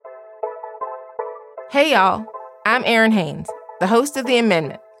Hey y'all, I'm Erin Haynes, the host of The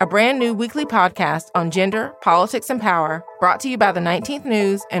Amendment, a brand new weekly podcast on gender, politics, and power, brought to you by the 19th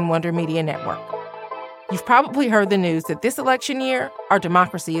News and Wonder Media Network. You've probably heard the news that this election year, our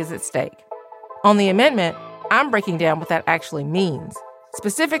democracy is at stake. On The Amendment, I'm breaking down what that actually means,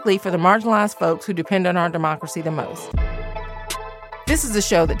 specifically for the marginalized folks who depend on our democracy the most. This is a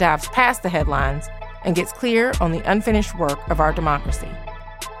show that dives past the headlines and gets clear on the unfinished work of our democracy.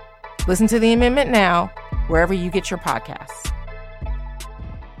 Listen to The Amendment now, wherever you get your podcasts.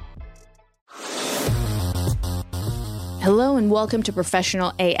 Hello and welcome to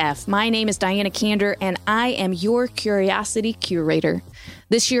Professional AF. My name is Diana Kander and I am your curiosity curator.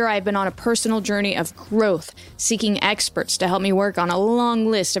 This year I've been on a personal journey of growth, seeking experts to help me work on a long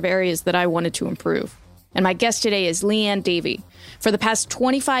list of areas that I wanted to improve. And my guest today is Leanne Davey. For the past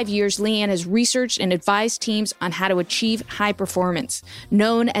 25 years, Leanne has researched and advised teams on how to achieve high performance.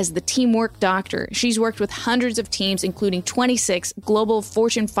 Known as the Teamwork Doctor, she's worked with hundreds of teams, including 26 global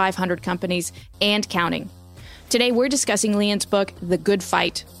Fortune 500 companies and counting. Today, we're discussing Leanne's book, The Good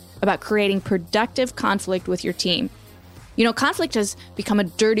Fight, about creating productive conflict with your team. You know, conflict has become a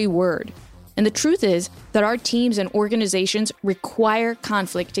dirty word. And the truth is that our teams and organizations require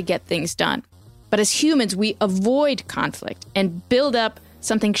conflict to get things done. But as humans, we avoid conflict and build up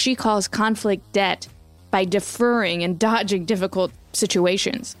something she calls conflict debt by deferring and dodging difficult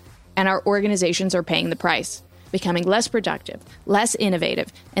situations. And our organizations are paying the price, becoming less productive, less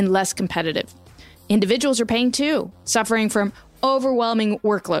innovative, and less competitive. Individuals are paying too, suffering from overwhelming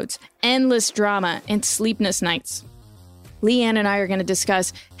workloads, endless drama, and sleepless nights. Leanne and I are going to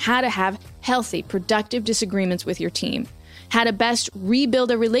discuss how to have healthy, productive disagreements with your team, how to best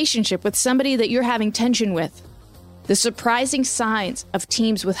rebuild a relationship with somebody that you're having tension with, the surprising signs of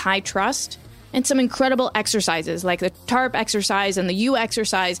teams with high trust, and some incredible exercises like the TARP exercise and the U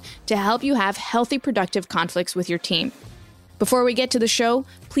exercise to help you have healthy, productive conflicts with your team. Before we get to the show,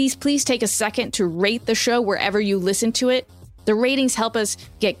 please take a second to rate the show wherever you listen to it. The ratings help us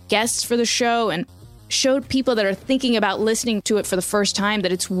get guests for the show and show people that are thinking about listening to it for the first time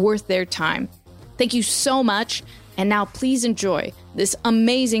that it's worth their time. Thank you so much. And now please enjoy this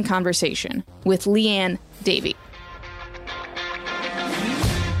amazing conversation with Leanne Davey.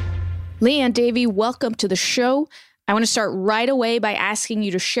 Leanne Davey, welcome to the show. I want to start right away by asking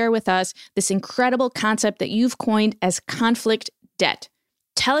you to share with us this incredible concept that you've coined as conflict debt.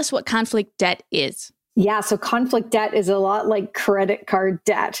 Tell us what conflict debt is. Yeah, so conflict debt is a lot like credit card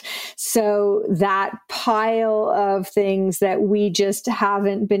debt. So that pile of things that we just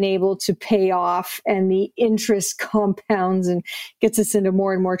haven't been able to pay off and the interest compounds and gets us into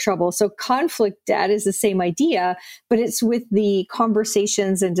more and more trouble. So conflict debt is the same idea, but it's with the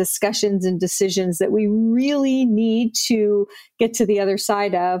conversations and discussions and decisions that we really need to get to the other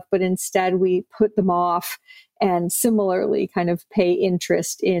side of, but instead we put them off and similarly kind of pay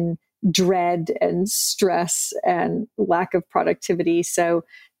interest in dread and stress and lack of productivity. So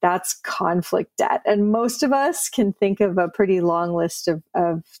that's conflict debt. And most of us can think of a pretty long list of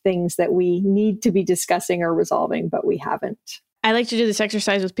things that we need to be discussing or resolving, but we haven't. I like to do this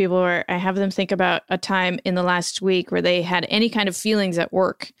exercise with people where I have them think about a time in the last week where they had any kind of feelings at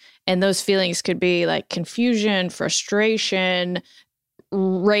work. And those feelings could be like confusion, frustration,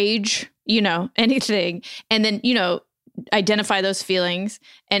 rage, anything. And then, identify those feelings,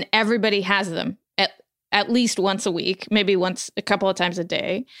 and everybody has them at least once a week, maybe once a couple of times a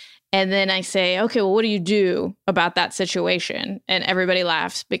day. And then I say, okay, well, what do you do about that situation? And everybody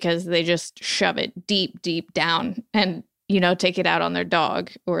laughs because they just shove it deep, deep down and, take it out on their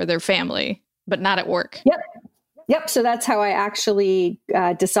dog or their family, but not at work. Yep. So that's how I actually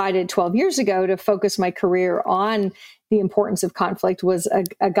decided 12 years ago to focus my career on the importance of conflict. Was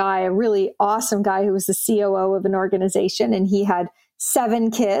a really awesome guy who was the COO of an organization, and he had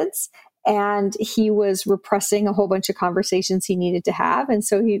 7 kids, and he was repressing a whole bunch of conversations he needed to have. And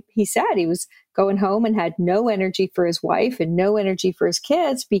so he said he was going home and had no energy for his wife and no energy for his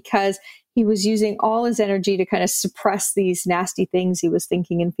kids because he was using all his energy to kind of suppress these nasty things he was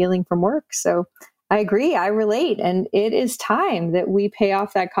thinking and feeling from work. So I agree. I relate. And it is time that we pay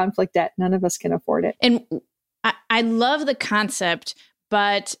off that conflict debt. None of us can afford it. And I love the concept,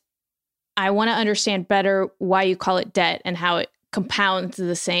 but I want to understand better why you call it debt and how it compounds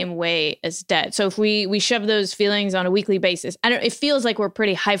the same way as debt. So if we shove those feelings on a weekly basis, it feels like we're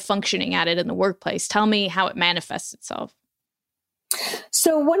pretty high functioning at it in the workplace. Tell me how it manifests itself.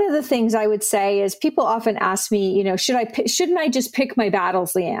 So one of the things I would say is people often ask me, shouldn't I just pick my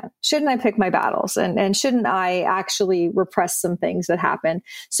battles, Leanne? Shouldn't I pick my battles? And shouldn't I actually repress some things that happen?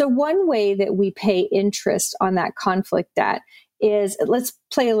 So one way that we pay interest on that conflict debt is, let's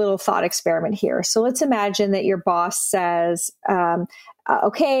play a little thought experiment here. So let's imagine that your boss says,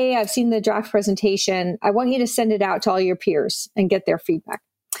 okay, I've seen the draft presentation. I want you to send it out to all your peers and get their feedback.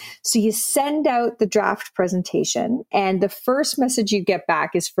 So you send out the draft presentation, and the first message you get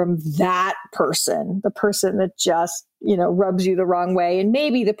back is from that person, the person that just, rubs you the wrong way. And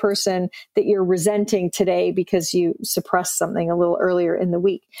maybe the person that you're resenting today because you suppressed something a little earlier in the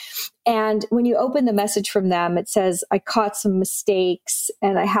week. And when you open the message from them, it says, I caught some mistakes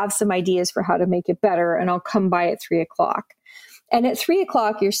and I have some ideas for how to make it better. And I'll come by at 3:00. And at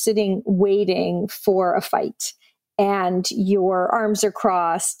 3:00, you're sitting waiting for a fight. And your arms are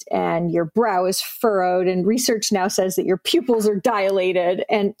crossed and your brow is furrowed. And research now says that your pupils are dilated,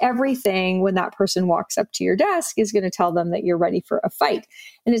 and everything when that person walks up to your desk is going to tell them that you're ready for a fight.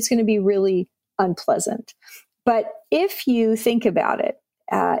 And it's going to be really unpleasant. But if you think about it,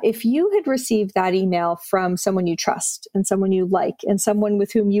 if you had received that email from someone you trust and someone you like and someone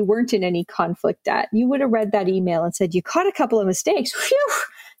with whom you weren't in any conflict at, you would have read that email and said, you caught a couple of mistakes. Phew,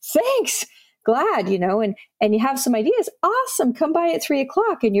 thanks. Glad, and you have some ideas. Awesome. Come by at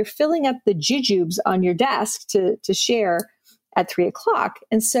 3:00, and you're filling up the jujubes on your desk to share at 3:00.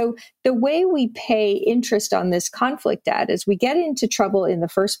 And so the way we pay interest on this conflict debt is we get into trouble in the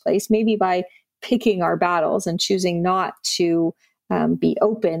first place, maybe by picking our battles and choosing not to be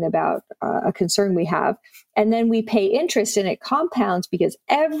open about a concern we have. And then we pay interest, and it compounds because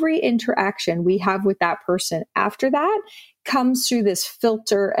every interaction we have with that person after that comes through this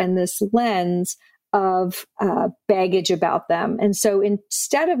filter and this lens of baggage about them. And so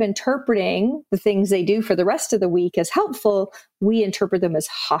instead of interpreting the things they do for the rest of the week as helpful, we interpret them as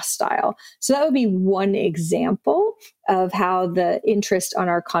hostile. So that would be one example of how the interest on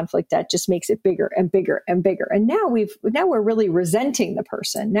our conflict debt just makes it bigger and bigger and bigger. And now we're really resenting the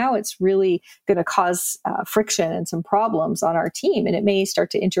person. Now it's really going to cause friction and some problems on our team. And it may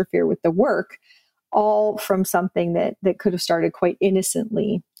start to interfere with the work, all from something that could have started quite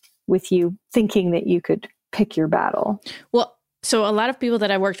innocently with you thinking that you could pick your battle. Well, so a lot of people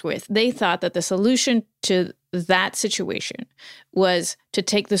that I worked with, they thought that the solution to that situation was to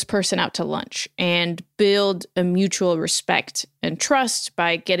take this person out to lunch and build a mutual respect and trust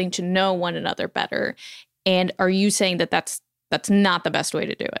by getting to know one another better. And are you saying that that's not the best way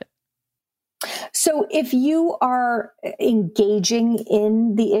to do it? So if you are engaging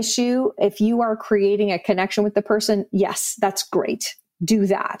in the issue, if you are creating a connection with the person, yes, that's great. Do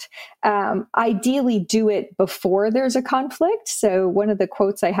that. Ideally, do it before there's a conflict. So one of the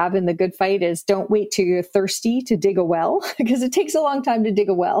quotes I have in The Good Fight is, don't wait till you're thirsty to dig a well, because it takes a long time to dig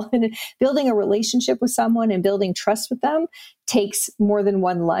a well. And building a relationship with someone and building trust with them takes more than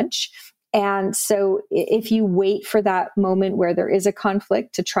one lunch. And so if you wait for that moment where there is a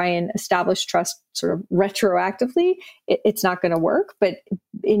conflict to try and establish trust sort of retroactively, it's not going to work. But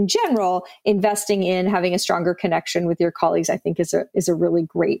in general, investing in having a stronger connection with your colleagues, I think is a really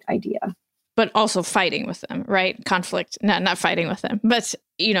great idea. But also fighting with them, right? Conflict, not fighting with them, but,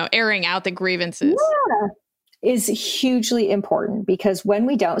 airing out the grievances. Yeah. Is hugely important, because when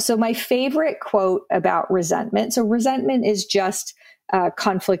we don't, so my favorite quote about resentment, so resentment is just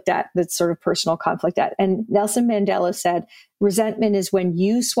conflict debt, that's sort of personal conflict debt. And Nelson Mandela said, resentment is when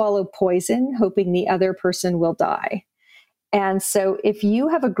you swallow poison hoping the other person will die. And so if you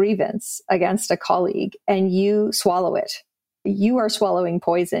have a grievance against a colleague and you swallow it, you are swallowing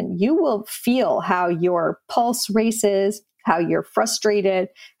poison. You will feel how your pulse races, how you're frustrated,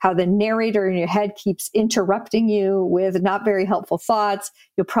 how the narrator in your head keeps interrupting you with not very helpful thoughts.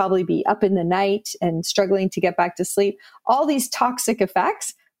 You'll probably be up in the night and struggling to get back to sleep. All these toxic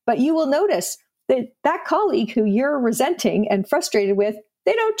effects, but you will notice that colleague who you're resenting and frustrated with,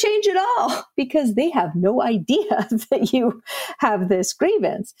 they don't change at all because they have no idea that you have this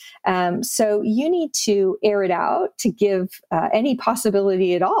grievance. So you need to air it out to give any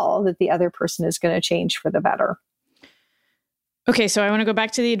possibility at all that the other person is going to change for the better. Okay, so I want to go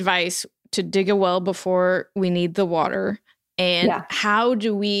back to the advice to dig a well before we need the water. And how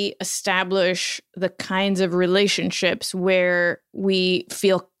do we establish the kinds of relationships where we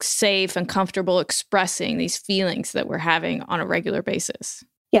feel safe and comfortable expressing these feelings that we're having on a regular basis?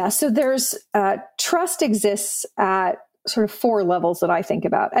 Yeah, so there's trust exists at sort of four levels that I think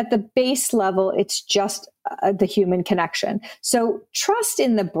about. At the base level, it's just the human connection. So trust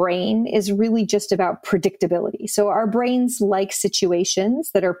in the brain is really just about predictability. So our brains like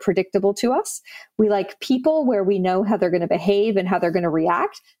situations that are predictable to us. We like people where we know how they're going to behave and how they're going to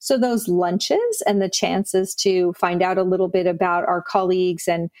react. So those lunches and the chances to find out a little bit about our colleagues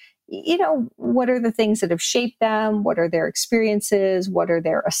and what are the things that have shaped them? What are their experiences? What are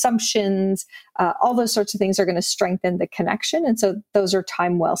their assumptions? All those sorts of things are going to strengthen the connection. And so those are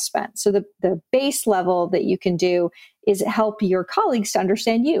time well spent. So the base level that you can do is help your colleagues to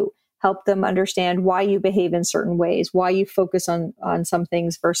understand you, help them understand why you behave in certain ways, why you focus on some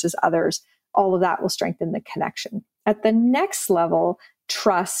things versus others. All of that will strengthen the connection. At the next level,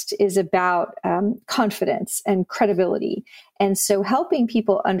 trust is about confidence and credibility. And so helping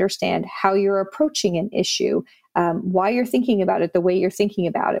people understand how you're approaching an issue, why you're thinking about it the way you're thinking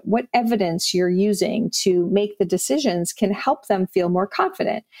about it, what evidence you're using to make the decisions can help them feel more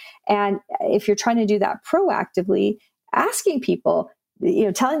confident. And if you're trying to do that proactively, asking people,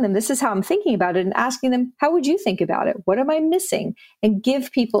 telling them this is how I'm thinking about it and asking them, how would you think about it? What am I missing? And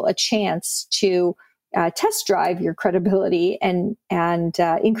give people a chance to test drive your credibility and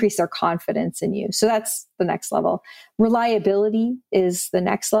increase their confidence in you. So that's the next level. Reliability is the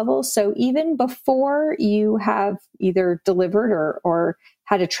next level. So even before you have either delivered or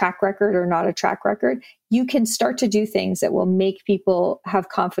had a track record or not a track record, you can start to do things that will make people have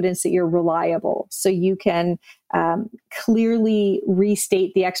confidence that you're reliable. So you can clearly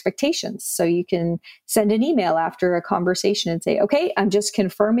restate the expectations. So you can send an email after a conversation and say, okay, I'm just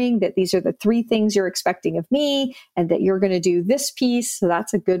confirming that these are the 3 things you're expecting of me and that you're going to do this piece. So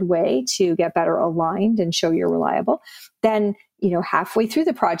that's a good way to get better aligned and show you're reliable. Then, halfway through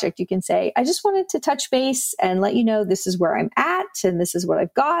the project, you can say, I just wanted to touch base and let you know this is where I'm at and this is what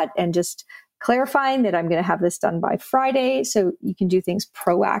I've got, and just clarifying that I'm going to have this done by Friday. So you can do things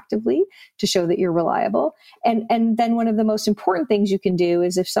proactively to show that you're reliable. And then one of the most important things you can do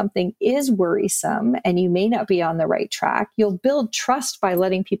is if something is worrisome and you may not be on the right track, you'll build trust by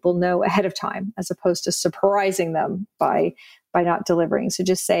letting people know ahead of time, as opposed to surprising them by not delivering. So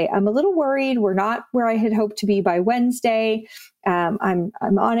just say, I'm a little worried. We're not where I had hoped to be by Wednesday. I'm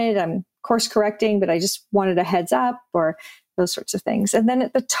on it. I'm course correcting, but I just wanted a heads up, or those sorts of things. And then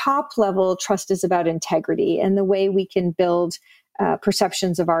at the top level, trust is about integrity, and the way we can build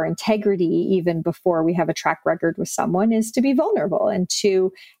perceptions of our integrity even before we have a track record with someone is to be vulnerable and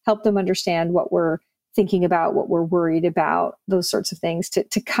to help them understand what we're thinking about, what we're worried about, those sorts of things,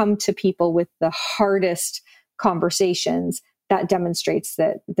 to come to people with the hardest conversations. That demonstrates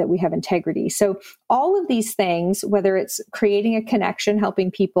that we have integrity. So all of these things, whether it's creating a connection,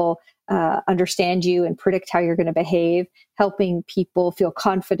 helping people understand you and predict how you're going to behave, helping people feel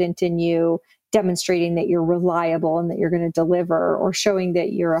confident in you, demonstrating that you're reliable and that you're going to deliver, or showing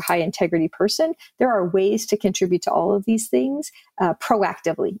that you're a high integrity person, there are ways to contribute to all of these things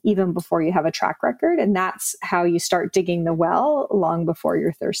proactively, even before you have a track record. And that's how you start digging the well long before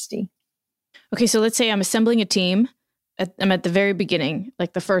you're thirsty. Okay, so let's say I'm assembling a team. I'm at the very beginning,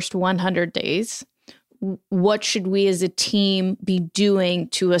 like the first 100 days. What should we as a team be doing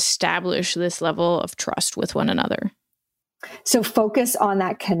to establish this level of trust with one another? So focus on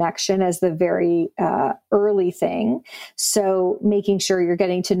that connection as the very early thing. So making sure you're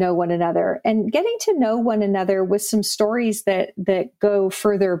getting to know one another, and getting to know one another with some stories that go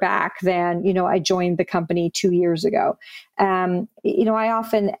further back than, I joined the company 2 years ago. I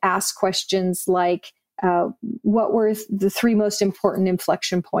often ask questions like, what were the 3 most important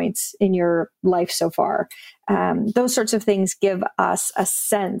inflection points in your life so far? Those sorts of things give us a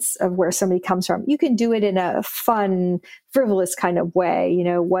sense of where somebody comes from. You can do it in a fun, frivolous kind of way.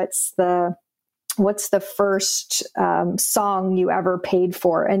 What's the first song you ever paid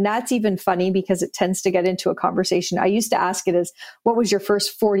for? And that's even funny because it tends to get into a conversation. I used to ask it as, what was your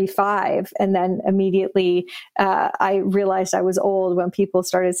first 45? And then immediately I realized I was old when people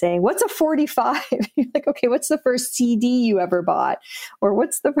started saying, what's a 45? You're like, okay, what's the first CD you ever bought? Or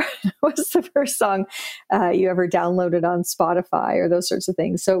what's the first song you ever downloaded on Spotify, or those sorts of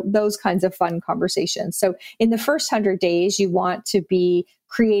things. So those kinds of fun conversations. So in the first 100 days, you want to be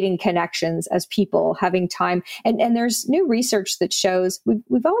creating connections as people, having time. And there's new research that shows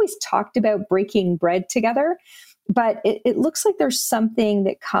we've always talked about breaking bread together, but it looks like there's something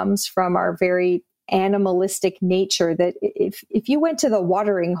that comes from our very animalistic nature that if you went to the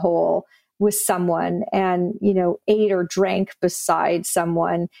watering hole with someone and, ate or drank beside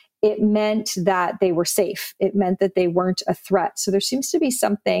someone, it meant that they were safe. It meant that they weren't a threat. So there seems to be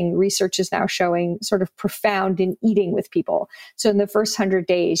something research is now showing sort of profound in eating with people. So in the first 100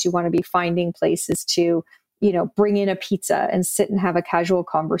 days, you want to be finding places to, bring in a pizza and sit and have a casual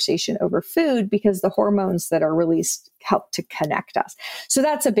conversation over food, because the hormones that are released help to connect us. So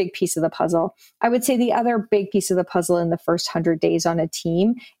that's a big piece of the puzzle. I would say the other big piece of the puzzle in the first 100 days on a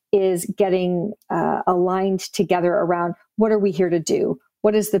team is getting aligned together around, what are we here to do?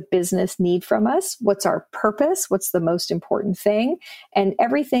 what does the business need from us? What's our purpose? What's the most important thing? And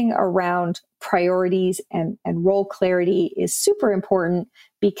everything around priorities and role clarity is super important,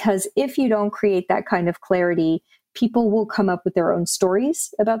 because if you don't create that kind of clarity, people will come up with their own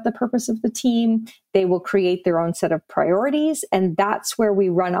stories about the purpose of the team. They will create their own set of priorities. And that's where we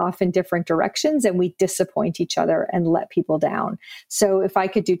run off in different directions and we disappoint each other and let people down. So if I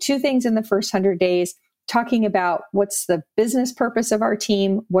could do two things in the first 100 days, talking about what's the business purpose of our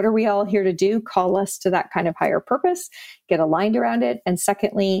team, what are we all here to do, call us to that kind of higher purpose, get aligned around it. And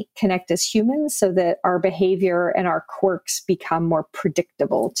secondly, connect as humans so that our behavior and our quirks become more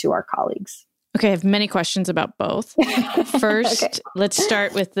predictable to our colleagues. Okay, I have many questions about both. First, okay. Let's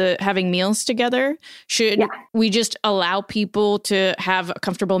start with the having meals together. Should we just allow people to have a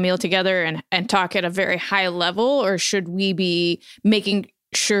comfortable meal together and talk at a very high level, or should we be making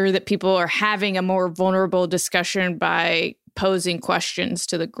sure that people are having a more vulnerable discussion by posing questions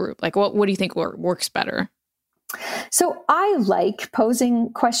to the group? Like, what do you think works better? So I like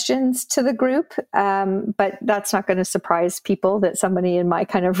posing questions to the group, but that's not going to surprise people that somebody in my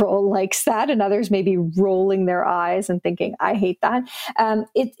kind of role likes that, and others may be rolling their eyes and thinking, I hate that.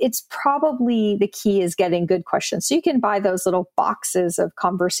 It's probably the key is getting good questions. So you can buy those little boxes of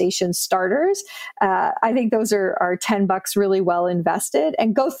conversation starters. I think those are $10 really well invested,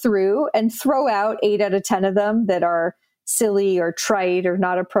 and go through and throw out 8 out of 10 of them that are silly or trite or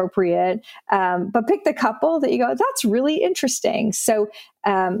not appropriate, but pick the couple that you go, that's really interesting. So,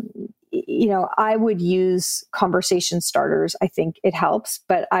 I would use conversation starters. I think it helps,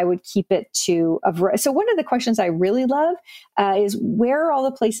 but I would keep it to a variety. So one of the questions I really love is, where are all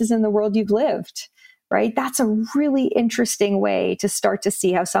the places in the world you've lived? Right? That's a really interesting way to start to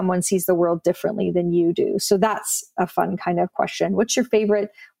see how someone sees the world differently than you do. So that's a fun kind of question. What's your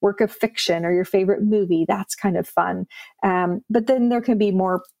favorite work of fiction or your favorite movie? That's kind of fun. But then there can be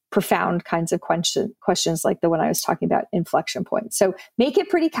more profound kinds of questions like the one I was talking about, inflection points. So make it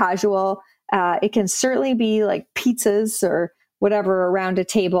pretty casual. It can certainly be like pizzas or whatever around a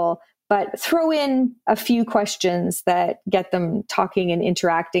table, but throw in a few questions that get them talking and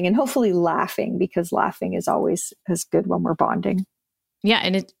interacting and hopefully laughing, because laughing is always as good when we're bonding. Yeah.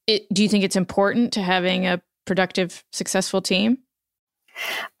 And do you think it's important to having a productive, successful team?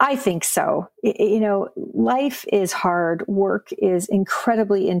 I think so. Life is hard. Work is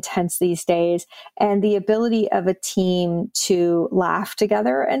incredibly intense these days. And the ability of a team to laugh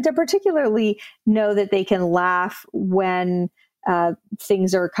together and to particularly know that they can laugh when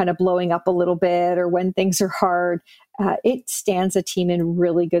things are kind of blowing up a little bit or when things are hard, it stands a team in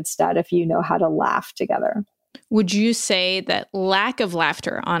really good stead if you know how to laugh together. Would you say that lack of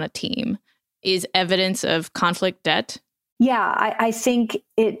laughter on a team is evidence of conflict debt? Yeah, I think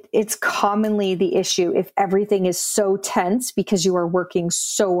it's commonly the issue if everything is so tense because you are working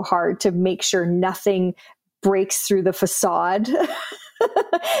so hard to make sure nothing breaks through the facade,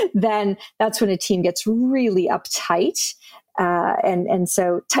 then that's when a team gets really uptight. And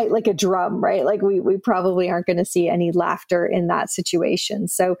so tight like a drum, right? Like we probably aren't going to see any laughter in that situation.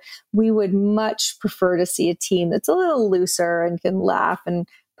 So we would much prefer to see a team that's a little looser and can laugh and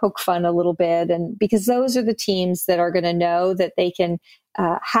poke fun a little bit. And because those are the teams that are going to know that they can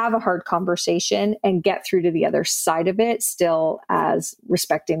have a hard conversation and get through to the other side of it still as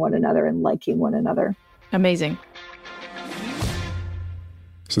respecting one another and liking one another. Amazing.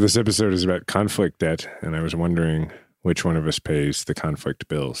 So this episode is about conflict debt, and I was wondering which one of us pays the conflict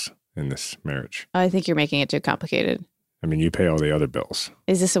bills in this marriage. I think you're making it too complicated. I mean, you pay all the other bills.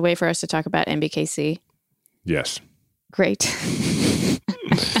 Is this a way for us to talk about NBKC? Yes. Great.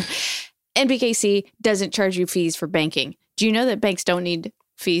 NBKC doesn't charge you fees for banking. Do you know that banks don't need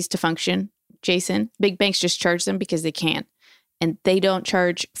fees to function, Jason? Big banks just charge them because they can. And they don't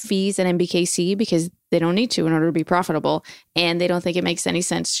charge fees at NBKC because they don't need to in order to be profitable. And they don't think it makes any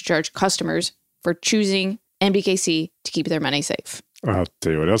sense to charge customers for choosing NBKC to keep their money safe. I'll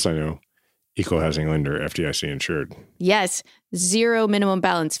tell you what else I know. Equal housing lender, FDIC insured. Yes, 0 minimum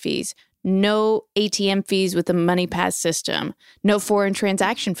balance fees. No ATM fees with the MoneyPass system. No foreign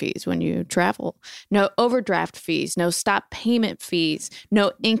transaction fees when you travel. No overdraft fees. No stop payment fees.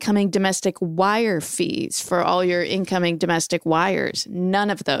 No incoming domestic wire fees for all your incoming domestic wires. None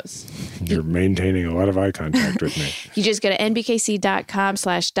of those. You're maintaining a lot of eye contact with me. You just go to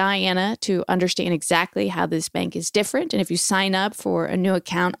nbkc.com/Diana to understand exactly how this bank is different. And if you sign up for a new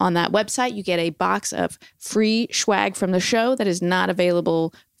account on that website, you get a box of free swag from the show that is not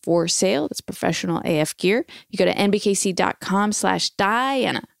available for sale. That's professional AF gear. You go to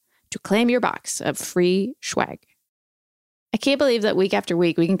nbkc.com/Diana to claim your box of free swag. I can't believe that week after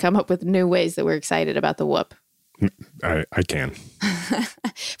week we can come up with new ways that we're excited about the whoop. I can.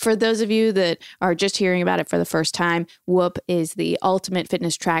 For those of you that are just hearing about it for the first time, Whoop is the ultimate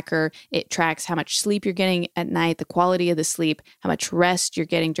fitness tracker. It tracks how much sleep you're getting at night, the quality of the sleep, how much rest you're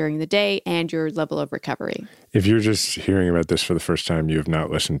getting during the day, and your level of recovery. If you're just hearing about this for the first time, you have not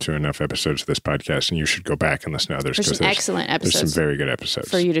listened to enough episodes of this podcast, and you should go back and listen to others. There's some excellent episodes. There's some very good episodes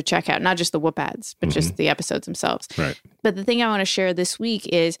for you to check out, not just the Whoop ads, but just the episodes themselves. Right. But the thing I want to share this week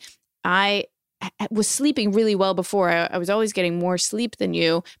is I was sleeping really well before. I was always getting more sleep than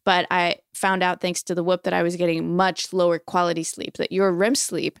you, but I found out thanks to the Whoop that I was getting much lower quality sleep, that your REM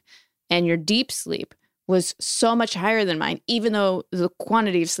sleep and your deep sleep was so much higher than mine, even though the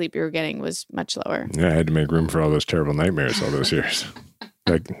quantity of sleep you were getting was much lower. Yeah, I had to make room for all those terrible nightmares all those years.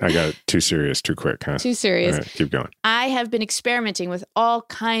 I got it too serious too quick, huh? Too serious. All right, keep going. I have been experimenting with all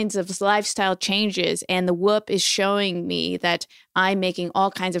kinds of lifestyle changes, and the Whoop is showing me that I'm making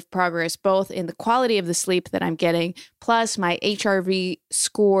all kinds of progress, both in the quality of the sleep that I'm getting, plus my HRV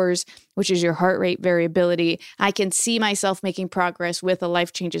scores, which is your heart rate variability. I can see myself making progress with the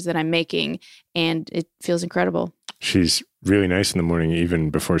life changes that I'm making, and it feels incredible. She's really nice in the morning, even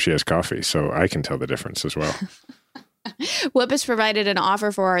before she has coffee, so I can tell the difference as well. Whoop has provided an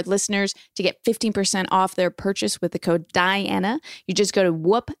offer for our listeners to get 15% off their purchase with the code Diana. You just go to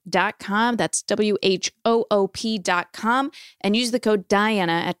whoop.com, that's WHOOP.com, and use the code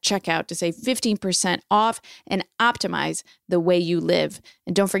Diana at checkout to save 15% off and optimize the way you live.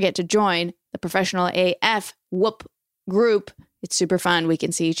 And don't forget to join the Professional AF Whoop group. It's super fun. We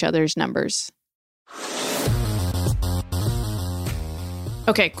can see each other's numbers.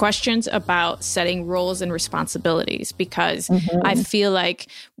 Okay, questions about setting roles and responsibilities, because I feel like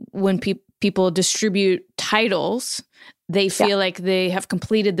when people distribute titles, they feel like they have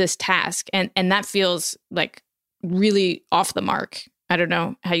completed this task, and that feels like really off the mark. I don't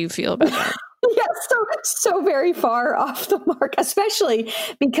know how you feel about that. Yeah, so very far off the mark, especially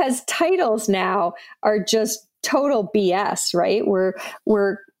because titles now are just total BS, right? We're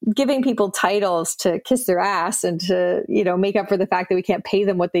giving people titles to kiss their ass and to, make up for the fact that we can't pay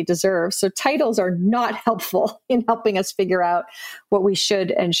them what they deserve. So titles are not helpful in helping us figure out what we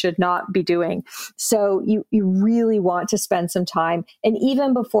should and should not be doing. So you really want to spend some time. And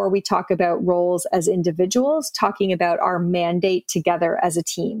even before we talk about roles as individuals, talking about our mandate together as a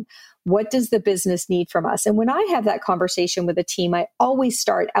team. What does the business need from us? And when I have that conversation with a team, I always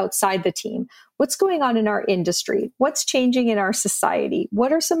start outside the team. What's going on in our industry? What's changing in our society?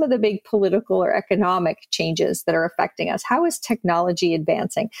 What are some of the big political or economic changes that are affecting us? How is technology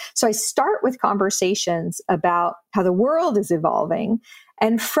advancing? So I start with conversations about how the world is evolving.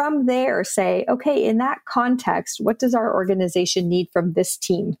 And from there say, okay, in that context, what does our organization need from this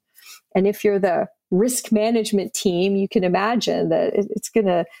team? And if you're the risk management team, you can imagine that it's going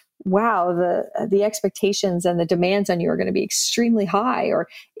to the expectations and the demands on you are going to be extremely high. Or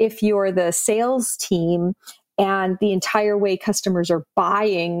if you're the sales team and the entire way customers are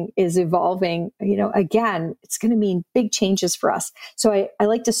buying is evolving, again, it's going to mean big changes for us. So I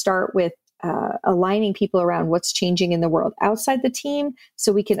like to start with aligning people around what's changing in the world outside the team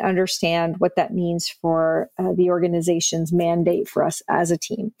so we can understand what that means for the organization's mandate for us as a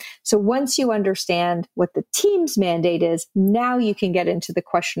team. So once you understand what the team's mandate is, now you can get into the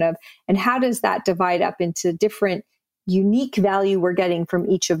question of, and how does that divide up into different unique value we're getting from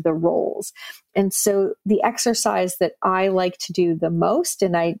each of the roles. And so the exercise that I like to do the most,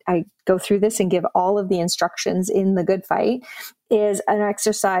 and I go through this and give all of the instructions in the Good Fight, is an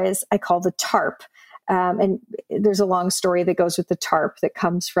exercise I call the TARP. And there's a long story that goes with the TARP that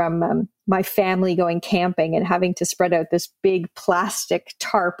comes from my family going camping and having to spread out this big plastic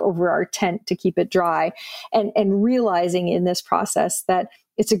tarp over our tent to keep it dry, and realizing in this process that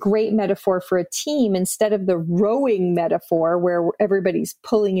it's a great metaphor for a team instead of the rowing metaphor where everybody's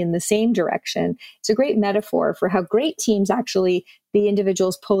pulling in the same direction. It's a great metaphor for how great teams actually, the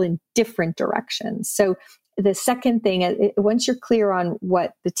individuals pull in different directions. So the second thing, once you're clear on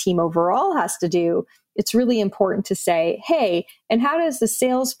what the team overall has to do, it's really important to say, hey, and how does the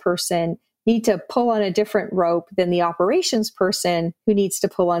salesperson need to pull on a different rope than the operations person who needs to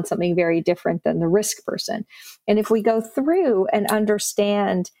pull on something very different than the risk person? And if we go through and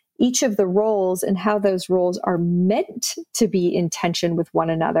understand each of the roles and how those roles are meant to be in tension with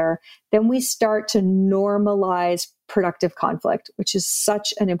one another, then we start to normalize productive conflict, which is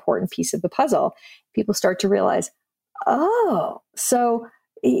such an important piece of the puzzle. People start to realize, oh, so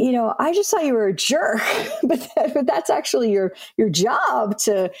I just thought you were a jerk, but that's actually your job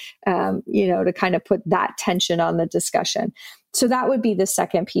to, to kind of put that tension on the discussion. So that would be the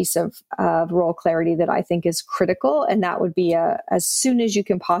second piece of role clarity that I think is critical. And that would be as soon as you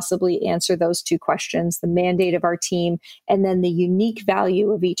can possibly answer those two questions, the mandate of our team, and then the unique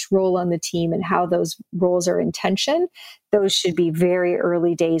value of each role on the team and how those roles are in tension. Those should be very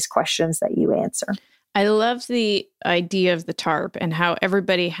early days questions that you answer. I love the idea of the TARP and how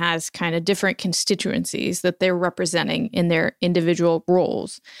everybody has kind of different constituencies that they're representing in their individual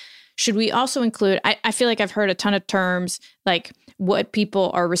roles. Should we also include, I feel like I've heard a ton of terms like what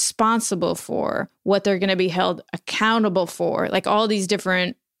people are responsible for, what they're going to be held accountable for, like all these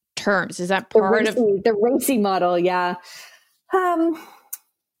different terms. Is that part of the RACI model? Yeah.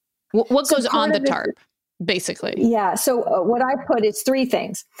 What goes on the TARP? Basically. Yeah. So what I put is three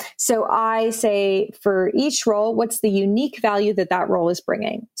things. So I say for each role, what's the unique value that role is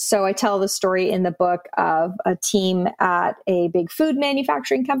bringing? So I tell the story in the book of a team at a big food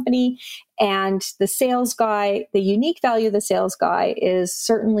manufacturing company, and the sales guy, the unique value of the sales guy is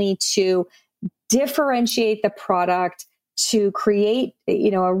certainly to differentiate the product, to create,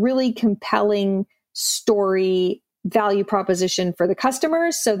 a really compelling story value proposition for the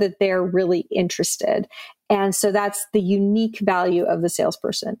customers so that they're really interested. And so that's the unique value of the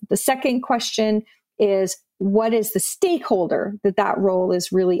salesperson. The second question is, what is the stakeholder that role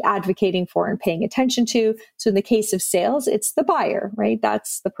is really advocating for and paying attention to? So in the case of sales, it's the buyer, right?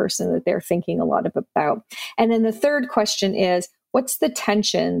 That's the person that they're thinking a lot about. And then the third question is, what's the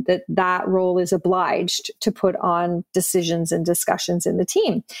tension that role is obliged to put on decisions and discussions in the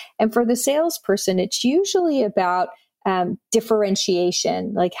team? And for the salesperson, it's usually about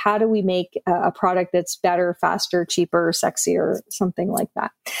differentiation. Like, how do we make a product that's better, faster, cheaper, sexier, something like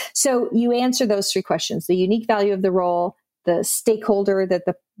that? So you answer those three questions: the unique value of the role, the stakeholder that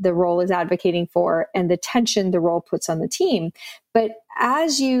the role is advocating for, and the tension the role puts on the team. But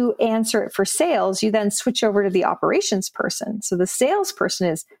as you answer it for sales, you then switch over to the operations person. So the salesperson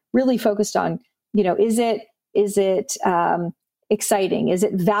is really focused on, is it exciting? Is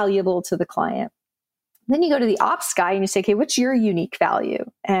it valuable to the client? Then you go to the ops guy and you say, okay, what's your unique value?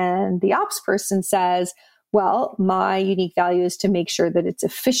 And the ops person says, well, my unique value is to make sure that it's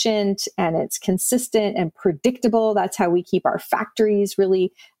efficient and it's consistent and predictable. That's how we keep our factories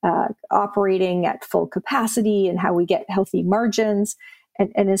really operating at full capacity and how we get healthy margins.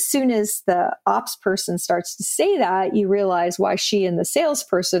 And as soon as the ops person starts to say that, you realize why she and the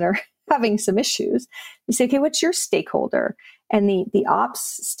salesperson are having some issues. You say, okay, what's your stakeholder? And the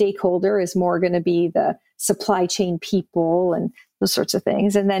ops stakeholder is more going to be the supply chain people and those sorts of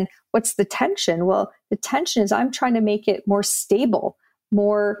things. And then what's the tension? Well, the tension is I'm trying to make it more stable,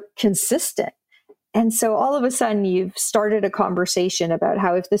 more consistent. And so all of a sudden you've started a conversation about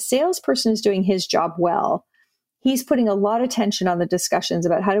how if the salesperson is doing his job well, he's putting a lot of tension on the discussions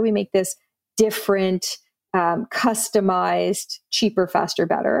about how do we make this different, customized, cheaper, faster,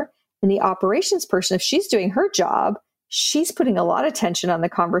 better. And the operations person, if she's doing her job, she's putting a lot of tension on the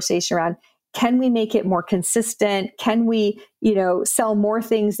conversation around, can we make it more consistent? Can we, sell more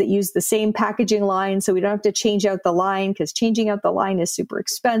things that use the same packaging line so we don't have to change out the line, because changing out the line is super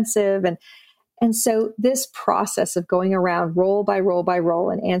expensive. And so this process of going around role by role by role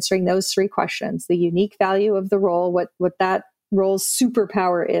and answering those three questions, the unique value of the role, what that role's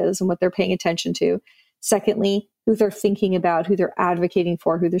superpower is and what they're paying attention to. Secondly, who they're thinking about, who they're advocating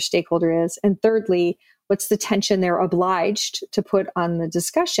for, who their stakeholder is. And thirdly, what's the tension they're obliged to put on the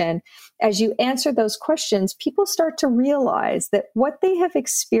discussion? As you answer those questions, people start to realize that what they have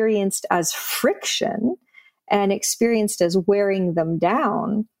experienced as friction and experienced as wearing them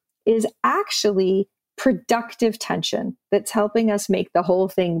down is actually productive tension that's helping us make the whole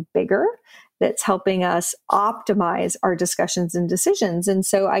thing bigger, that's helping us optimize our discussions and decisions. And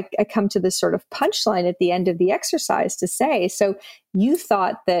so I come to this sort of punchline at the end of the exercise to say, so you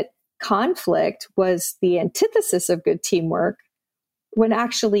thought that conflict was the antithesis of good teamwork, when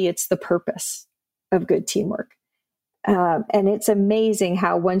actually it's the purpose of good teamwork. And it's amazing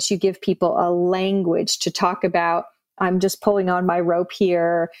how once you give people a language to talk about, I'm just pulling on my rope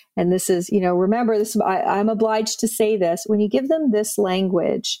here, and this is, remember this, I'm obliged to say this. When you give them this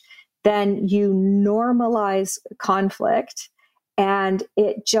language, then you normalize conflict, and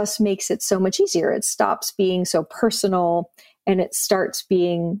it just makes it so much easier. It stops being so personal, and it starts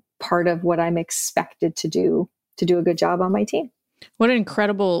being part of what I'm expected to do a good job on my team. What an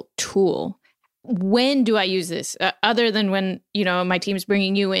incredible tool. When do I use this? Other than when, my team's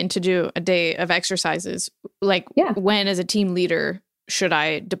bringing you in to do a day of exercises, when as a team leader should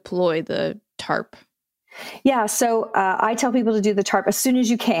I deploy the TARP? Yeah. So I tell people to do the TARP as soon as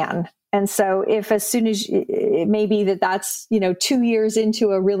you can. And so if as soon as it may be that's, 2 years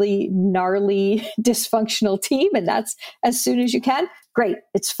into a really gnarly dysfunctional team, and that's as soon as you can, great,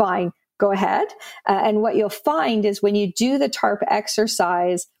 it's fine. Go ahead. And what you'll find is when you do the TARP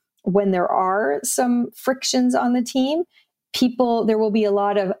exercise, when there are some frictions on the team, there will be a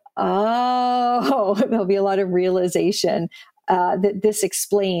lot of, there'll be a lot of realization that this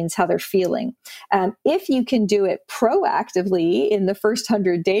explains how they're feeling. If you can do it proactively in the first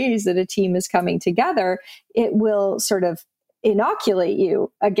 100 days that a team is coming together, it will sort of inoculate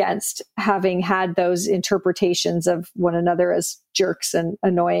you against having had those interpretations of one another as jerks and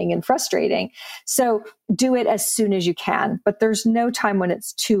annoying and frustrating. So do it as soon as you can, but there's no time when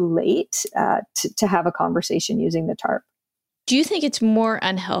it's too late to have a conversation using the TARP. Do you think it's more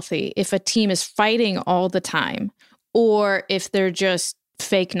unhealthy if a team is fighting all the time, or if they're just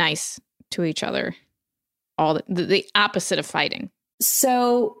fake nice to each other, the opposite of fighting?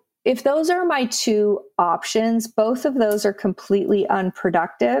 So if those are my two options, both of those are completely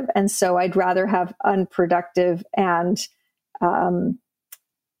unproductive. And so I'd rather have unproductive and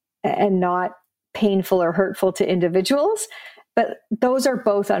not painful or hurtful to individuals. But those are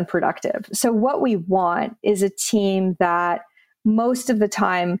both unproductive. So what we want is a team that most of the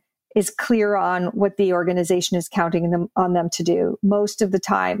time is clear on what the organization is counting on them to do. Most of the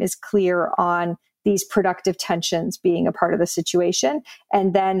time is clear on these productive tensions being a part of the situation.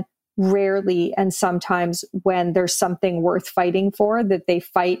 And then rarely and sometimes when there's something worth fighting for, that they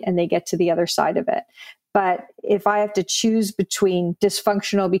fight and they get to the other side of it. But if I have to choose between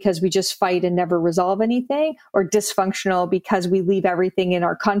dysfunctional because we just fight and never resolve anything, or dysfunctional because we leave everything in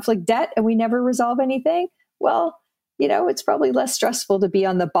our conflict debt and we never resolve anything, well, it's probably less stressful to be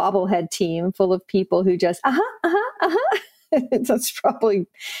on the bobblehead team full of people who just, That's probably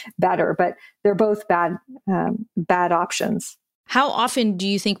better, but they're both bad options. How often do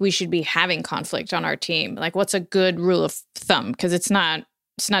you think we should be having conflict on our team? Like, what's a good rule of thumb? Because it's not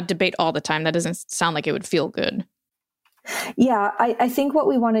debate all the time. That doesn't sound like it would feel good. Yeah, I think what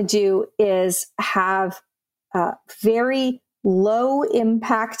we want to do is have very low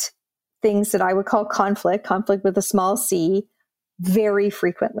impact things that I would call conflict with a small c, very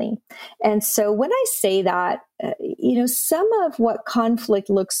frequently. And so when I say that, some of what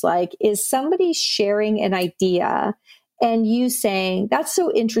conflict looks like is somebody sharing an idea and you saying, that's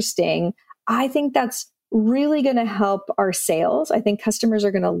so interesting. I think that's really going to help our sales. I think customers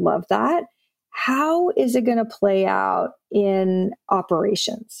are going to love that. How is it going to play out in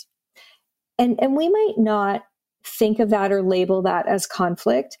operations? And we might not think of that or label that as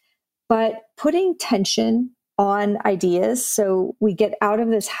conflict, but putting tension on ideas so we get out of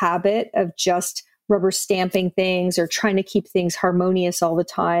this habit of just rubber stamping things or trying to keep things harmonious all the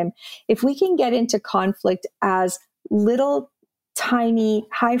time. If we can get into conflict as little tiny,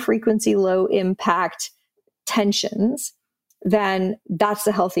 high frequency, low impact tensions, then that's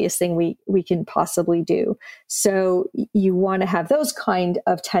the healthiest thing we can possibly do. So you want to have those kind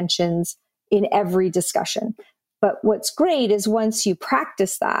of tensions in every discussion. But what's great is once you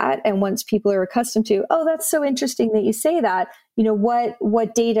practice that and once people are accustomed to, oh, that's so interesting that you say that,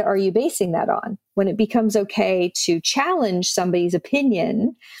 what data are you basing that on? When it becomes okay to challenge somebody's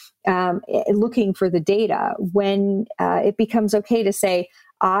opinion, looking for the data, when it becomes okay to say,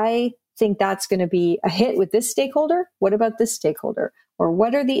 I think that's going to be a hit with this stakeholder. What about this stakeholder? Or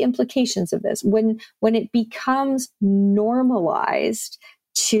what are the implications of this? When it becomes normalized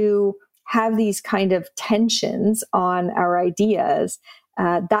to have these kind of tensions on our ideas,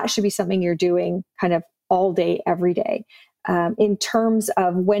 that should be something you're doing kind of all day, every day. In terms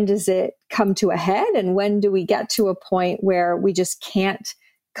of when does it come to a head and when do we get to a point where we just can't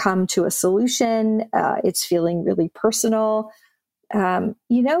come to a solution, it's feeling really personal.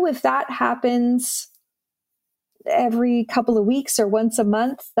 If that happens every couple of weeks or once a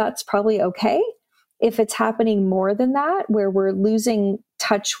month, that's probably okay. If it's happening more than that, where we're losing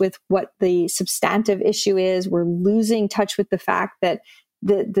touch with what the substantive issue is, we're losing touch with the fact that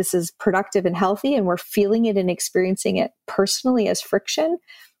this is productive and healthy, and we're feeling it and experiencing it personally as friction,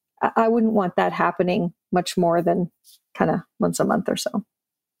 I wouldn't want that happening much more than kind of once a month or so.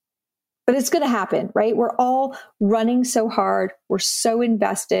 But it's going to happen, right? We're all running so hard. We're so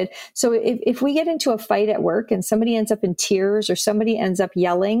invested. So if we get into a fight at work and somebody ends up in tears or somebody ends up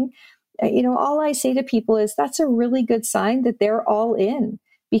yelling, all I say to people is that's a really good sign that they're all in.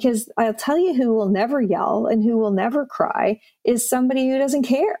 Because I'll tell you who will never yell and who will never cry is somebody who doesn't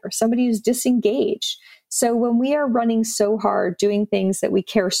care, somebody who's disengaged. So when we are running so hard, doing things that we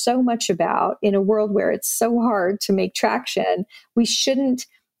care so much about in a world where it's so hard to make traction, we shouldn't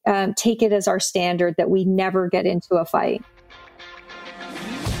take it as our standard that we never get into a fight.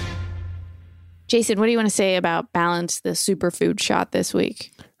 Jason, what do you want to say about Balance, the superfood shot this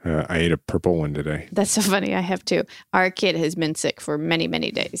week? I ate a purple one today. That's so funny. I have too. Our kid has been sick for many,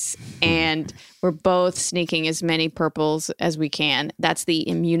 many days, and we're both sneaking as many purples as we can. That's the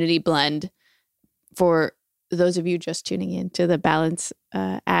immunity blend. For those of you just tuning in to the Balance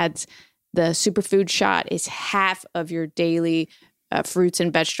ads, the superfood shot is half of your daily fruits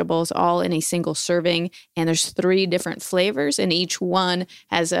and vegetables, all in a single serving. And there's 3 different flavors, and each one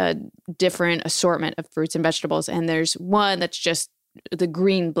has a different assortment of fruits and vegetables. And there's one that's just the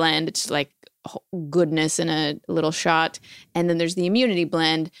green blend. It's like goodness in a little shot. And then there's the immunity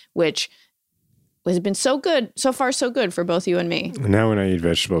blend, which has been so good, so far so good for both you and me. Now when I eat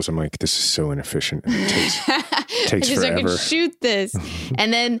vegetables, I'm like, this is so inefficient. And it takes forever. I can shoot this.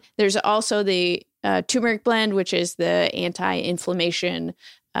 And then there's also the turmeric blend, which is the anti-inflammation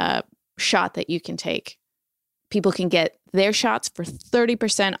shot that you can take. People can get their shots for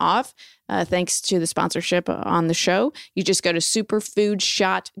 30% off, thanks to the sponsorship on the show. You just go to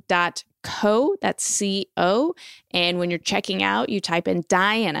superfoodshot.co, that's C-O, and when you're checking out, you type in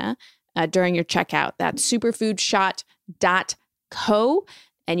Diana during your checkout. That's superfoodshot.co,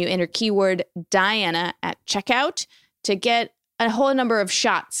 and you enter keyword Diana at checkout to get a whole number of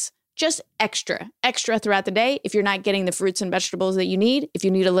shots. Just extra throughout the day. If you're not getting the fruits and vegetables that you need, if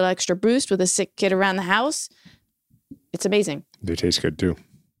you need a little extra boost with a sick kid around the house, it's amazing. They taste good too.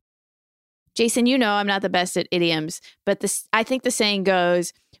 Jason, you know I'm not the best at idioms, but I think the saying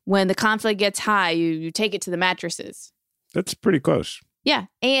goes, when the conflict gets high, you take it to the mattresses. That's pretty close. Yeah,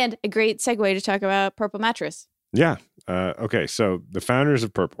 and a great segue to talk about Purple Mattress. Yeah. Okay, so the founders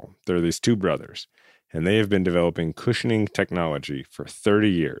of Purple, they're these 2 brothers. And they have been developing cushioning technology for 30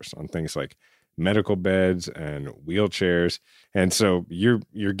 years on things like medical beds and wheelchairs. And so you're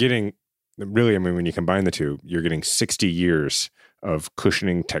getting, really, I mean, when you combine the 2, you're getting 60 years of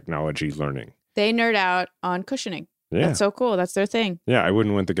cushioning technology learning. They nerd out on cushioning. Yeah. That's so cool. That's their thing. Yeah, I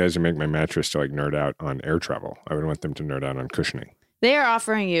wouldn't want the guys who make my mattress to like nerd out on air travel. I would want them to nerd out on cushioning. They are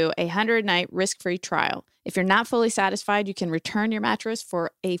offering you a 100-night risk-free trial. If you're not fully satisfied, you can return your mattress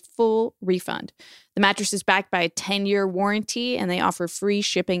for a full refund. The mattress is backed by a 10-year warranty, and they offer free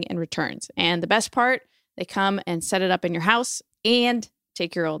shipping and returns. And the best part, they come and set it up in your house and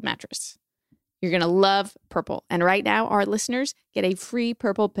take your old mattress. You're going to love Purple. And right now, our listeners get a free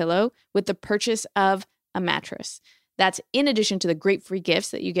Purple pillow with the purchase of a mattress. That's in addition to the great free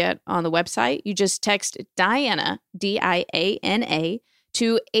gifts that you get on the website. You just text Diana, D-I-A-N-A,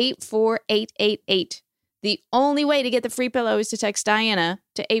 to 84888. The only way to get the free pillow is to text Diana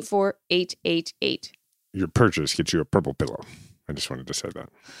to 84888. Your purchase gets you a Purple pillow. I just wanted to say that.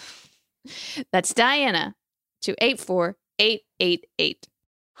 That's Diana to 84888.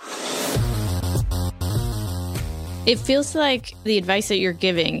 It feels like the advice that you're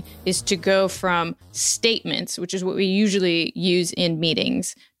giving is to go from statements, which is what we usually use in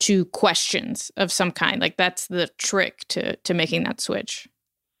meetings, to questions of some kind. Like that's the trick to making that switch.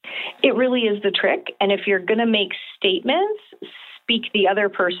 It really is the trick. And if you're going to make statements, speak the other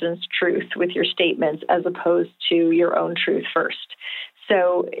person's truth with your statements as opposed to your own truth first.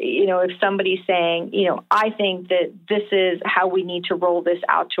 So, if somebody's saying, I think that this is how we need to roll this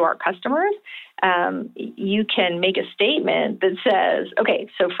out to our customers, you can make a statement that says, okay,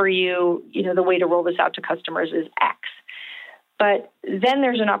 so for you, the way to roll this out to customers is X. But then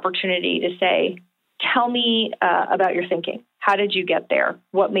there's an opportunity to say, tell me about your thinking. How did you get there?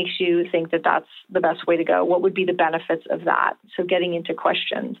 What makes you think that that's the best way to go? What would be the benefits of that? So getting into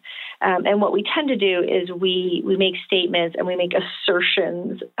questions. And what we tend to do is we make statements and we make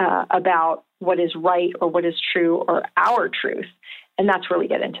assertions about what is right or what is true or our truth. And that's where we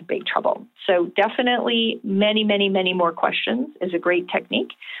get into big trouble. So definitely many, many, many more questions is a great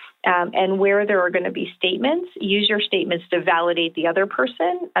technique. And where there are going to be statements, use your statements to validate the other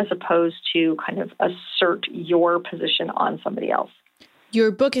person as opposed to kind of assert your position on somebody else.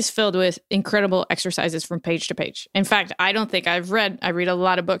 Your book is filled with incredible exercises from page to page. In fact, I read a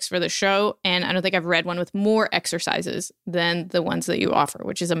lot of books for the show, and I don't think I've read one with more exercises than the ones that you offer,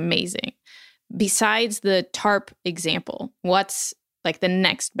 which is amazing. Besides the TARP example, what's like the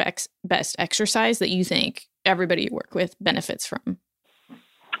next best exercise that you think everybody you work with benefits from?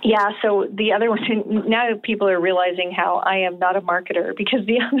 Yeah, so the other one, now people are realizing how I am not a marketer because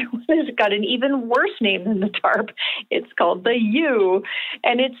the other one has got an even worse name than the TARP. It's called the U,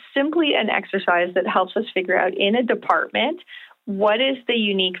 and it's simply an exercise that helps us figure out in a department what is the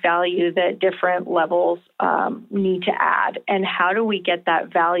unique value that different levels need to add, and how do we get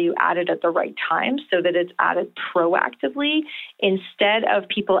that value added at the right time so that it's added proactively instead of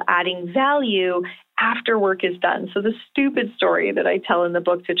people adding value after work is done. So the stupid story that I tell in the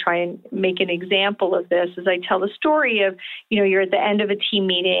book to try and make an example of this is I tell the story of, you're at the end of a team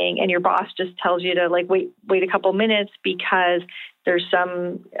meeting and your boss just tells you to wait a couple minutes because there's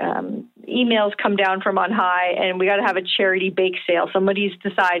some emails come down from on high and we got to have a charity bake sale. Somebody's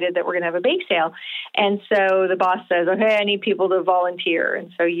decided that we're going to have a bake sale. And so the boss says, okay, I need people to volunteer.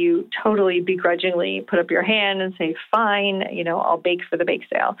 And so you totally begrudgingly put up your hand and say, fine, I'll bake for the bake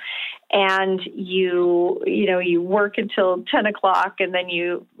sale. And you work until 10 o'clock and then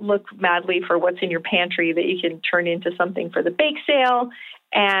you look madly for what's in your pantry that you can turn into something for the bake sale.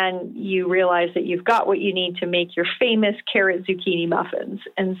 And you realize that you've got what you need to make your famous carrot zucchini muffins.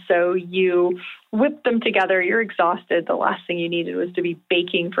 And so you whip them together. You're exhausted. The last thing you needed was to be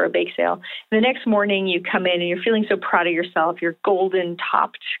baking for a bake sale. And the next morning you come in and you're feeling so proud of yourself, your golden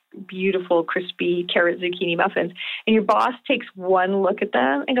topped, beautiful, crispy carrot zucchini muffins. And your boss takes one look at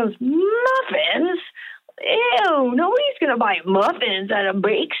them and goes, muffins? Ew, nobody's going to buy muffins at a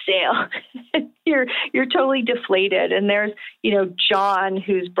bake sale. You're totally deflated. And there's, John,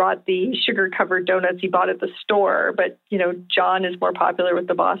 who's brought the sugar-covered donuts he bought at the store, but, John is more popular with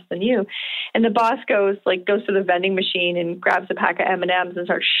the boss than you. And the boss goes to the vending machine and grabs a pack of M&Ms and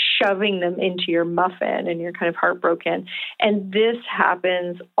starts shoving them into your muffin, and you're kind of heartbroken. And this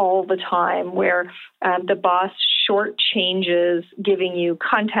happens all the time where the boss shortchanges giving you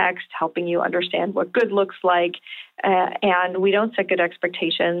context, helping you understand what good looks like, and we don't set good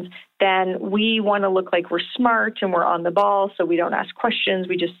expectations, then we want to look like we're smart and we're on the ball, so we don't ask questions.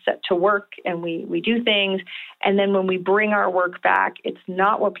 We just set to work and we do things. And then when we bring our work back, it's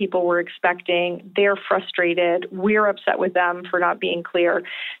not what people were expecting. They're frustrated. We're upset with them for not being clear.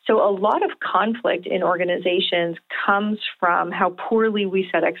 So a lot of conflict in organizations comes from how poorly we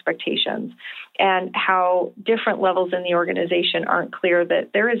set expectations and how different levels in the organization aren't clear that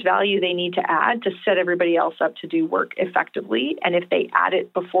there is value they need to add to set everybody else up to do work effectively. And if they add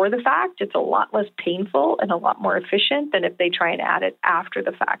it before the fact, it's a lot less painful and a lot more efficient than if they try and add it after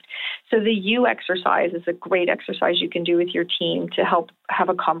the fact. So the U exercise is a great exercise you can do with your team to help have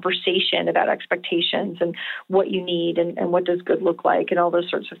a conversation about expectations and what you need and what does good look like and all those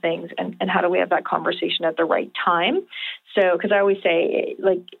sorts of things. And how do we have that conversation at the right time? So, because I always say,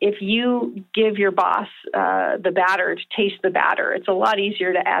 if you give your boss the batter to taste the batter, it's a lot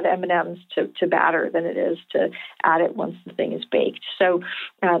easier to add M&Ms to batter than it is to add it once the thing is baked. So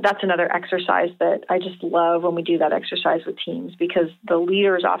that's another exercise that I just love when we do that exercise with teams, because the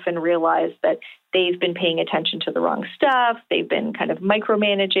leaders often realize that they've been paying attention to the wrong stuff. They've been kind of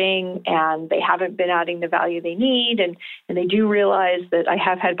micromanaging and they haven't been adding the value they need. And they do realize that I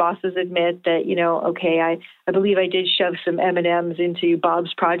have had bosses admit that, okay, I believe I did shove some M&Ms into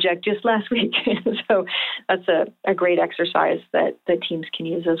Bob's project just last week. So that's a great exercise that teams can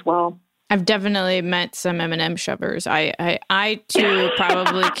use as well. I've definitely met some M&M shovers. I too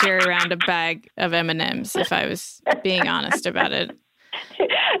probably carry around a bag of M&Ms if I was being honest about it.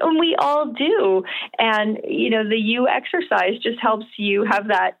 And we all do. And, the U exercise just helps you have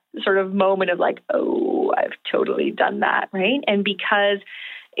that sort of moment of oh, I've totally done that, right? And because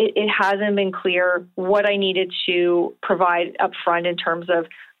it hasn't been clear what I needed to provide up front in terms of,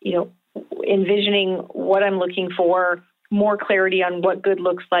 envisioning what I'm looking for, more clarity on what good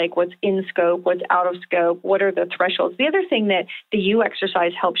looks like, what's in scope, what's out of scope, what are the thresholds. The other thing that the U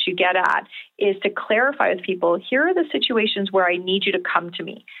exercise helps you get at is to clarify with people, here are the situations where I need you to come to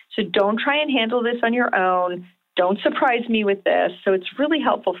me. So don't try and handle this on your own. Don't surprise me with this. So it's really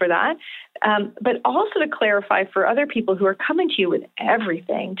helpful for that. But also to clarify for other people who are coming to you with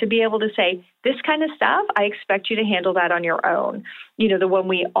everything, to be able to say, this kind of stuff, I expect you to handle that on your own. The one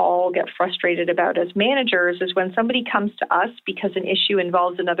we all get frustrated about as managers is when somebody comes to us because an issue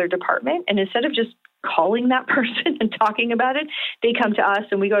involves another department, and instead of just calling that person and talking about it, they come to us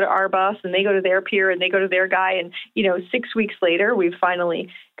and we go to our boss and they go to their peer and they go to their guy. And, 6 weeks later, we've finally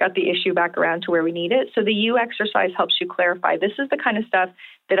got the issue back around to where we need it. So the U exercise helps you clarify, this is the kind of stuff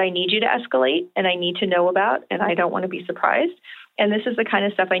that I need you to escalate and I need to know about, and I don't want to be surprised. And this is the kind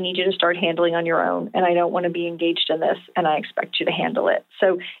of stuff I need you to start handling on your own, and I don't want to be engaged in this, and I expect you to handle it.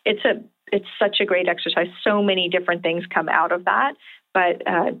 So it's such a great exercise. So many different things come out of that. But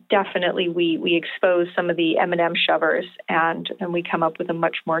definitely we expose some of the M&M shovers and we come up with a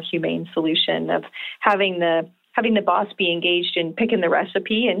much more humane solution of having the boss be engaged in picking the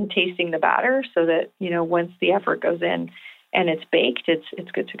recipe and tasting the batter so that, once the effort goes in and it's baked,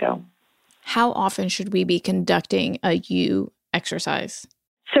 it's good to go. How often should we be conducting a U exercise?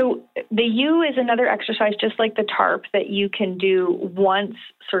 So the U is another exercise, just like the TARP, that you can do once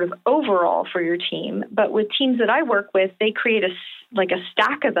sort of overall for your team. But with teams that I work with, they create a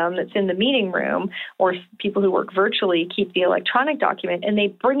stack of them that's in the meeting room, or people who work virtually keep the electronic document, and they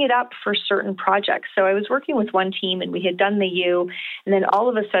bring it up for certain projects. So I was working with one team, and we had done the U, and then all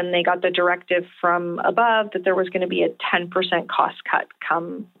of a sudden they got the directive from above that there was going to be a 10% cost cut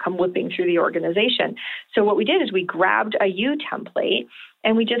come whipping through the organization. So what we did is we grabbed a U template,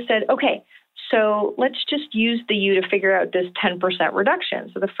 and we just said, okay, so let's just use the U to figure out this 10%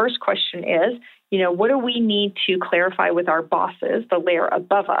 reduction. So the first question is, what do we need to clarify with our bosses, the layer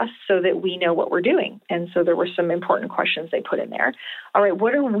above us, so that we know what we're doing? And so there were some important questions they put in there. All right,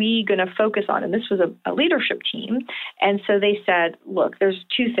 what are we going to focus on? And this was a leadership team. And so they said, look, there's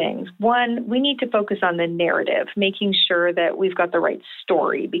two things. One, we need to focus on the narrative, making sure that we've got the right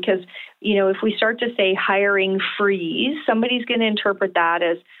story. Because, if we start to say hiring freeze, somebody's going to interpret that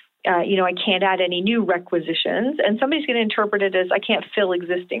as, I can't add any new requisitions, and somebody's going to interpret it as I can't fill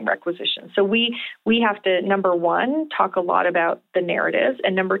existing requisitions. So we have to, number one, talk a lot about the narrative,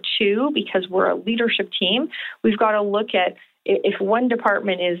 and number two, because we're a leadership team, we've got to look at if one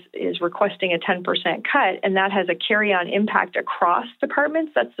department is requesting a 10% cut and that has a carry-on impact across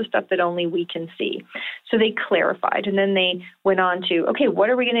departments, that's the stuff that only we can see. So they clarified, and then they went on to, okay,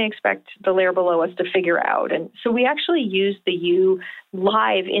 what are we going to expect the layer below us to figure out? And so we actually used the U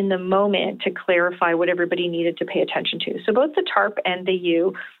live in the moment to clarify what everybody needed to pay attention to. So both the TARP and the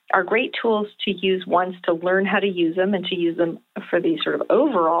U are great tools to use once to learn how to use them and to use them for the sort of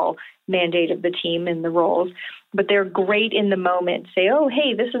overall mandate of the team and the roles. But they're great in the moment. Say, oh,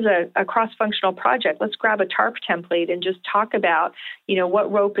 hey, this is a cross-functional project. Let's grab a TARP template and just talk about,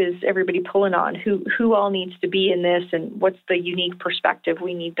 what rope is everybody pulling on, who all needs to be in this, and what's the unique perspective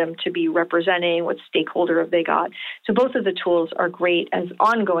we need them to be representing, what stakeholder have they got. So both of the tools are great as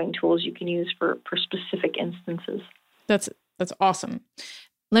ongoing tools you can use for specific instances. That's awesome.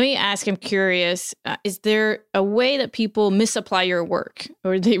 Let me ask, I'm curious, is there a way that people misapply your work,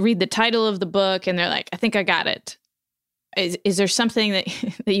 or they read the title of the book and they're like, I think I got it? Is there something that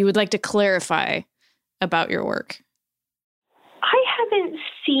you would like to clarify about your work? I haven't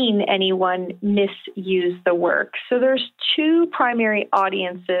seen anyone misuse the work. So there's two primary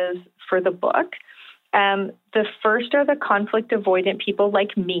audiences for the book. The first are the conflict avoidant people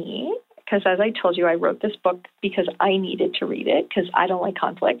like me, because as I told you, I wrote this book because I needed to read it because I don't like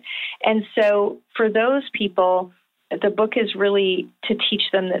conflict. And so for those people, the book is really to teach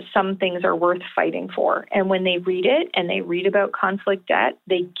them that some things are worth fighting for. And when they read it and they read about conflict debt,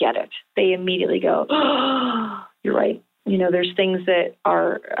 they get it. They immediately go, oh, you're right. There's things that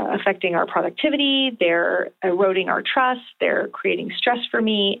are affecting our productivity. They're eroding our trust. They're creating stress for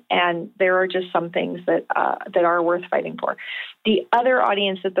me. And there are just some things that are worth fighting for. The other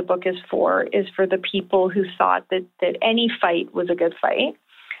audience that the book is for the people who thought that any fight was a good fight,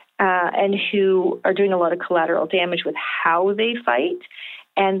 and who are doing a lot of collateral damage with how they fight.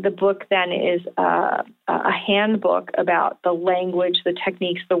 And the book then is a handbook about the language, the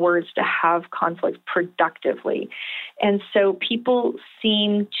techniques, the words to have conflict productively. And so people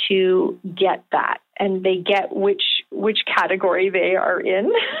seem to get that, and they get which category they are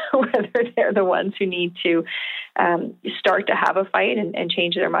in, whether they're the ones who need to start to have a fight and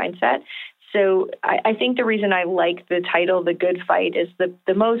change their mindset. So I think the reason I like the title, The Good Fight, is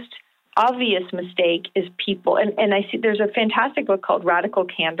the most obvious mistake is people, and I see there's a fantastic book called Radical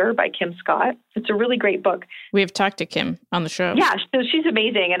Candor by Kim Scott. It's a really great book. We have talked to Kim on the show. Yeah, so she's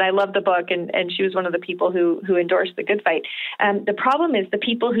amazing, and I love the book, and she was one of the people who endorsed The Good Fight. The problem is the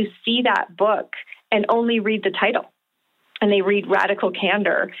people who see that book and only read the title, and they read Radical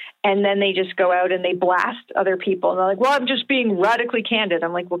Candor, and then they just go out and they blast other people. And they're like, well, I'm just being radically candid.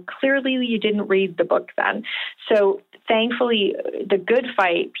 I'm like, well, clearly you didn't read the book then. So thankfully, The Good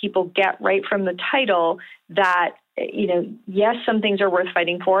Fight, people get right from the title that, yes, some things are worth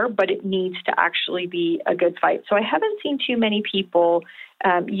fighting for, but it needs to actually be a good fight. So I haven't seen too many people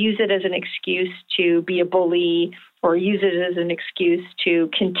use it as an excuse to be a bully, or use it as an excuse to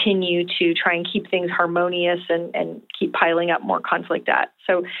continue to try and keep things harmonious and keep piling up more conflict debt.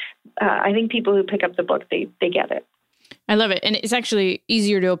 So I think people who pick up the book, they get it. I love it. And it's actually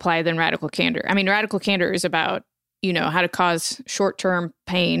easier to apply than Radical Candor. I mean, Radical Candor is about, how to cause short-term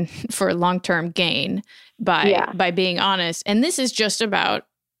pain for long-term gain by being honest. And this is just about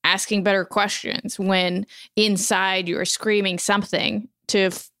asking better questions when inside you're screaming something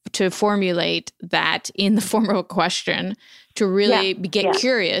to formulate that in the form of a question, to really get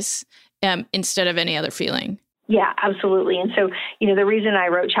curious instead of any other feeling. Yeah, absolutely. And so, the reason I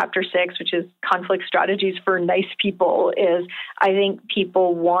wrote chapter 6, which is conflict strategies for nice people, is I think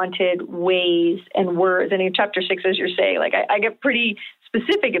people wanted ways and words. And in chapter 6, as you're saying, like I get pretty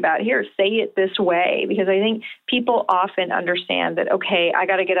specific about here, say it this way, because I think people often understand that, okay, I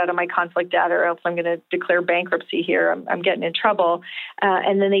got to get out of my conflict debt or else I'm going to declare bankruptcy here. I'm getting in trouble.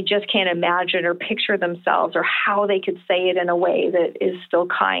 And then they just can't imagine or picture themselves or how they could say it in a way that is still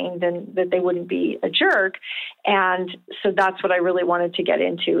kind and that they wouldn't be a jerk. And so that's what I really wanted to get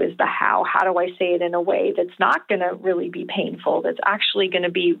into is the how. How do I say it in a way that's not going to really be painful, that's actually going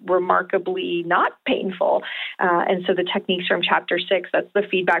to be remarkably not painful? And so the techniques from chapter 6, that's the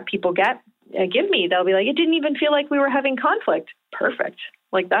feedback people give me. They'll be like, it didn't even feel like we were having conflict. Perfect.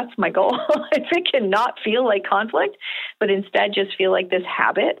 Like, that's my goal. If it cannot feel like conflict, but instead just feel like this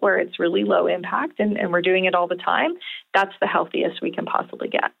habit where it's really low impact and we're doing it all the time, that's the healthiest we can possibly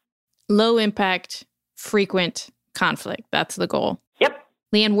get. Low impact, frequent conflict. That's the goal. Yep.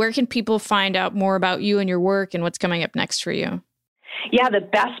 Leanne, where can people find out more about you and your work and what's coming up next for you? Yeah, the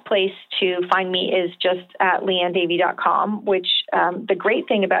best place to find me is just at leannedavy.com, which the great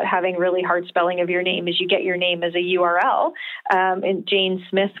thing about having really hard spelling of your name is you get your name as a URL. And Jane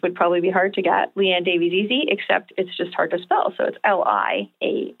Smith would probably be hard to get. Leanne Davy's easy, except it's just hard to spell. So it's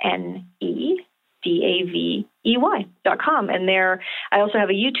LIANNEDAVEY.com. And there, I also have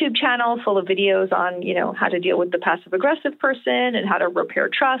a YouTube channel full of videos on, how to deal with the passive aggressive person and how to repair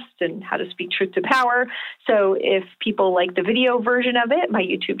trust and how to speak truth to power. So if people like the video version of it, my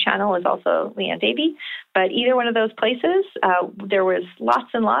YouTube channel is also Leanne Davy. But either one of those places, there was lots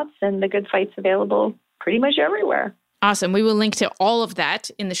and lots, and the good fight's available pretty much everywhere. Awesome. We will link to all of that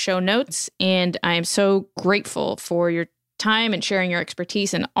in the show notes. And I am so grateful for your time and sharing your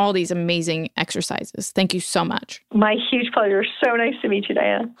expertise and all these amazing exercises. Thank you so much. My huge pleasure. So nice to meet you,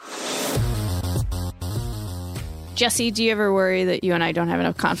 Diana. Jesse, do you ever worry that you and I don't have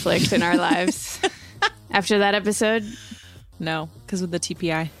enough conflict in our lives after that episode? No, because of the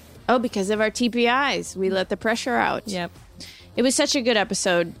TPI. Oh, because of our TPIs. We let the pressure out. Yep. It was such a good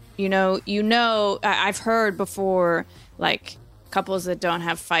episode. I've heard before, like, couples that don't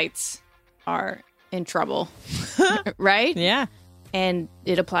have fights are in trouble, right? Yeah. And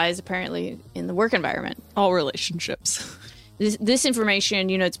it applies apparently in the work environment. All relationships. This information,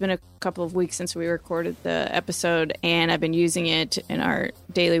 it's been a couple of weeks since we recorded the episode, and I've been using it in our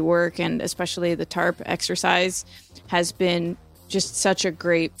daily work, and especially the TARP exercise has been just such a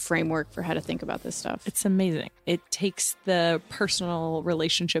great framework for how to think about this stuff. It's amazing. It takes the personal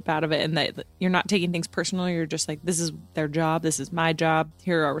relationship out of it, and that you're not taking things personal. You're just like, this is their job. This is my job.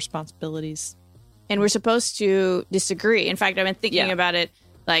 Here are our responsibilities. And we're supposed to disagree. In fact, I've been thinking about it,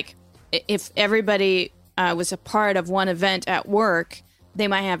 like, if everybody was a part of one event at work, they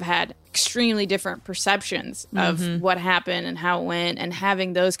might have had extremely different perceptions of what happened and how it went, and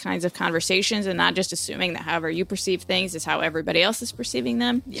having those kinds of conversations and not just assuming that however you perceive things is how everybody else is perceiving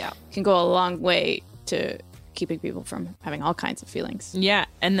them can go a long way to keeping people from having all kinds of feelings. Yeah.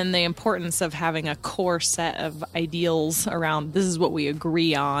 And then the importance of having a core set of ideals around this is what we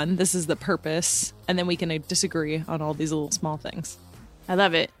agree on. This is the purpose. And then we can disagree on all these little small things. I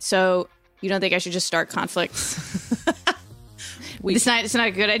love it. So you don't think I should just start conflicts? It's not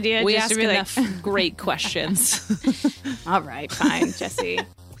a good idea. We just ask enough great questions. All right, fine, Jesse.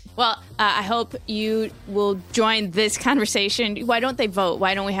 Well, I hope you will join this conversation. Why don't they vote?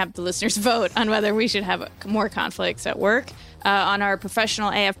 Why don't we have the listeners vote on whether we should have more conflicts at work? On our Professional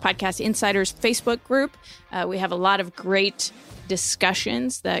AF Podcast Insiders Facebook group, we have a lot of great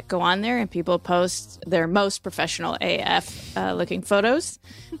discussions that go on there, and people post their most professional AF looking photos.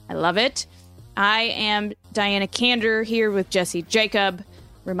 I love it. I am Diana Kander here with Jesse Jacob,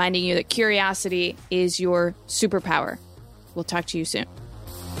 reminding you that curiosity is your superpower. We'll talk to you soon.